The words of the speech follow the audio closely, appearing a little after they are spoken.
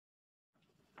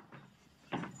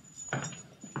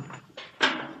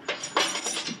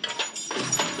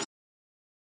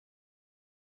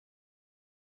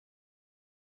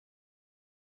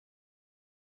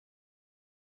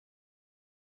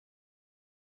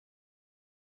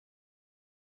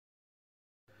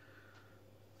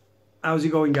How's it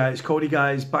going, guys? Cody,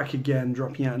 guys, back again,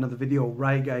 dropping out another video.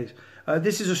 Right, guys,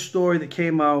 this is a story that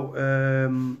came out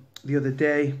the other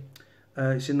day.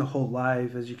 It's in the Hull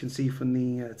Live, as you can see from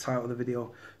the title of the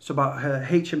video. It's about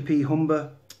HMP Humber,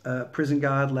 prison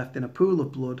guard left in a pool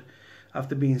of blood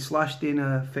after being slashed in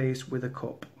her face with a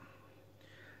cup.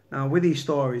 Now, with these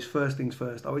stories, first things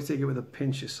first, I always take it with a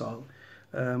pinch of salt.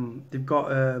 They've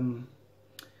got...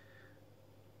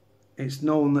 It's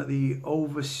known that they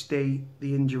overstate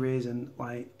the injuries and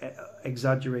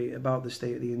exaggerate about the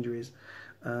state of the injuries,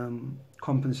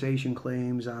 compensation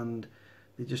claims, and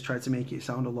they just tried to make it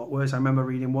sound a lot worse. I remember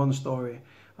reading one story,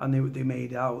 and they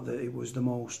made out that it was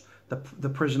the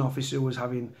prison officer was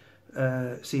having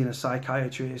seeing a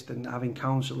psychiatrist and having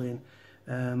counselling,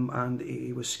 and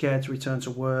he was scared to return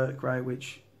to work, right?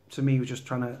 Which to me was just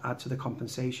trying to add to the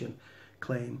compensation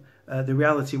claim. The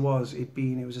reality was it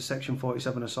was a Section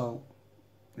 47 assault.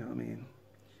 You know what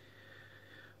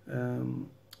I mean?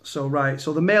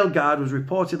 So the male guard was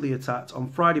reportedly attacked on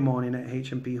Friday morning at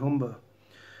HMP Humber.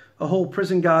 A Hull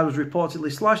prison guard was reportedly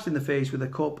slashed in the face with a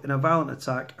cup in a violent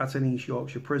attack at an East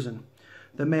Yorkshire prison.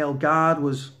 The male guard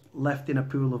was left in a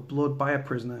pool of blood by a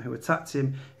prisoner who attacked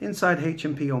him inside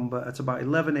HMP Humber at about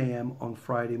 11 AM on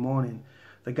Friday morning.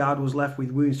 The guard was left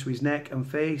with wounds to his neck and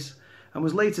face and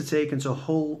was later taken to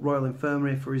Hull Royal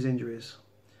Infirmary for his injuries.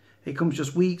 It comes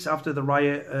just weeks after the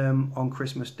riot on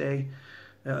Christmas Day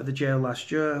at the jail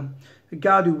last year. The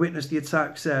guard who witnessed the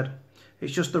attack said,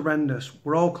 "It's just horrendous.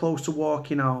 We're all close to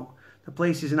walking out. The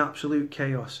place is in absolute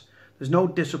chaos. There's no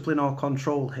discipline or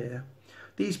control here.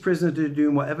 These prisoners are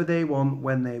doing whatever they want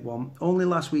when they want. Only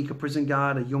last week a prison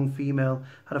guard, a young female,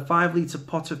 had a 5-litre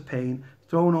pot of paint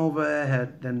thrown over her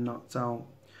head, then knocked out."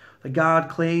 The guard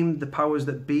claimed the powers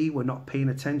that be were not paying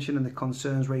attention and the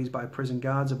concerns raised by prison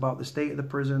guards about the state of the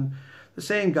prison. The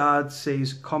same guard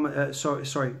says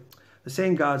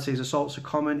assaults are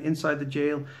common inside the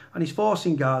jail and is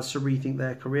forcing guards to rethink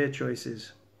their career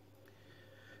choices.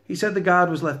 He said the guard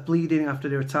was left bleeding after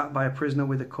they were attacked by a prisoner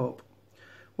with a cup.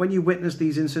 "When you witness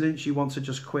these incidents, you want to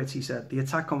just quit," he said. "The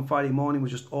attack on Friday morning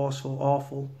was just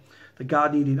awful. The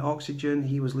guard needed oxygen.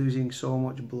 He was losing so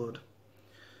much blood."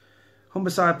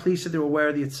 Humberside police said they were aware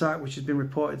of the attack, which has been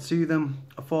reported to them.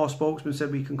 A Force spokesman said,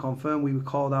 "We can confirm we were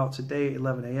called out today at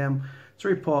 11 AM to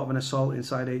report of an assault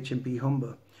inside HMP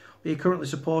Humber. We are currently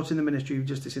supporting the Ministry of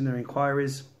Justice in their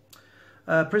inquiries."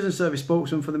 Prison Service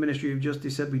spokesman for the Ministry of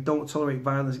Justice said, "We don't tolerate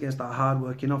violence against our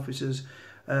hard-working officers,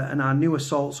 and our new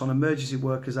Assaults on Emergency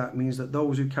Workers Act means that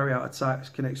those who carry out attacks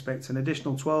can expect an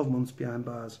additional 12 months behind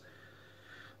bars."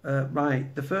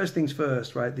 Right, the first things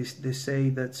first, right, they say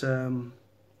that...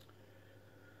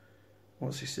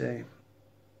 what's he say?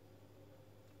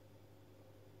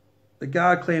 The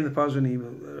guard claimed the powers were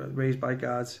raised by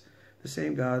guards. The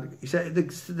same guard, he said,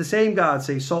 the same guard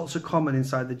say assaults are common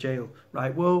inside the jail.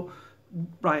 Right, well,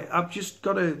 right, I've just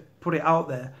got to put it out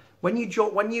there. When you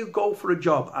go for a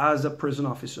job as a prison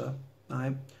officer,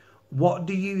 right, what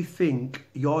do you think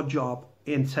your job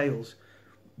entails?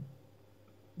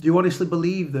 Do you honestly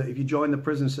believe that if you join the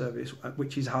prison service,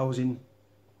 which is housing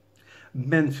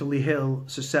mentally ill,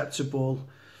 susceptible,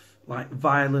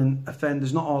 violent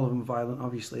offenders, not all of them violent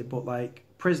obviously, but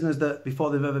prisoners that before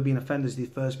they've ever been offenders, they've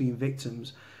first been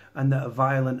victims, and that are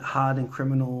violent, hardened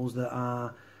criminals that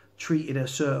are treated a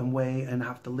certain way and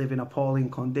have to live in appalling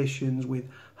conditions with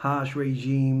harsh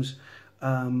regimes.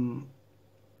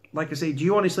 Like I say, do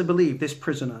you honestly believe this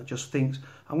prisoner just thinks,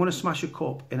 "I'm going to smash a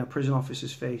cup in a prison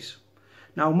officer's face"?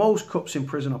 Now, most cups in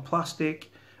prison are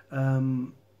plastic.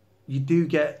 You do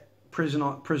get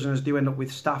prisoners do end up with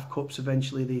staff cups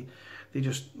eventually. They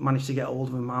just manage to get hold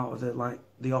of them out of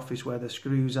the office where the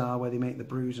screws are, where they make the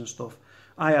brews and stuff.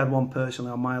 I had one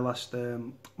personally on my last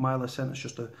sentence,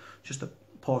 just a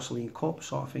porcelain cup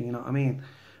sort of thing, you know what I mean?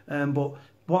 But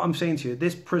what I'm saying to you,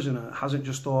 this prisoner hasn't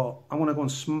just thought, "I want to go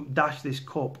and dash this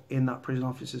cup in that prison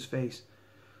officer's face."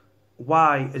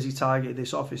 Why has he targeted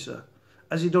this officer?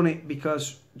 Has he done it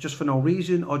because just for no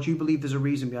reason, or do you believe there's a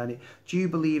reason behind it? Do you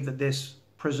believe that this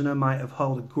prisoner might have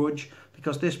held a grudge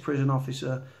because this prison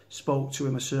officer spoke to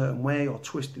him a certain way or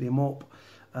twisted him up?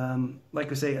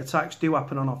 Like I say, attacks do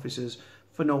happen on officers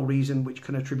for no reason, which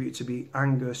can attribute to be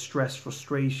anger, stress,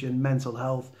 frustration, mental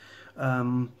health.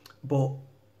 But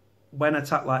when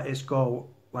attacks like this go,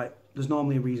 there's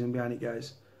normally a reason behind it,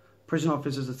 guys. Prison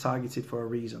officers are targeted for a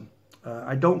reason.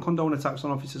 I don't condone attacks on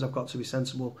officers. I've got to be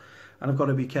sensible, and I've got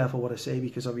to be careful what I say,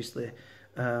 because obviously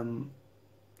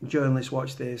journalists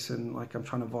watch this, and I'm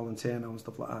trying to volunteer now and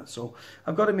stuff like that. So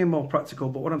I've got to be more practical.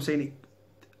 But what I'm saying,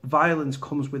 violence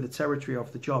comes with the territory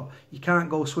of the job. You can't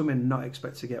go swimming and not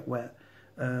expect to get wet.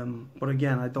 But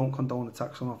again, I don't condone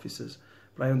attacks on officers.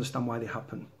 But but I understand why they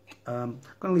happen. I'm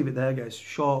going to leave it there, guys.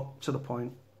 Short, to the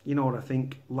point. You know what I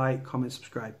think. Like, comment,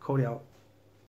 subscribe. Cody out.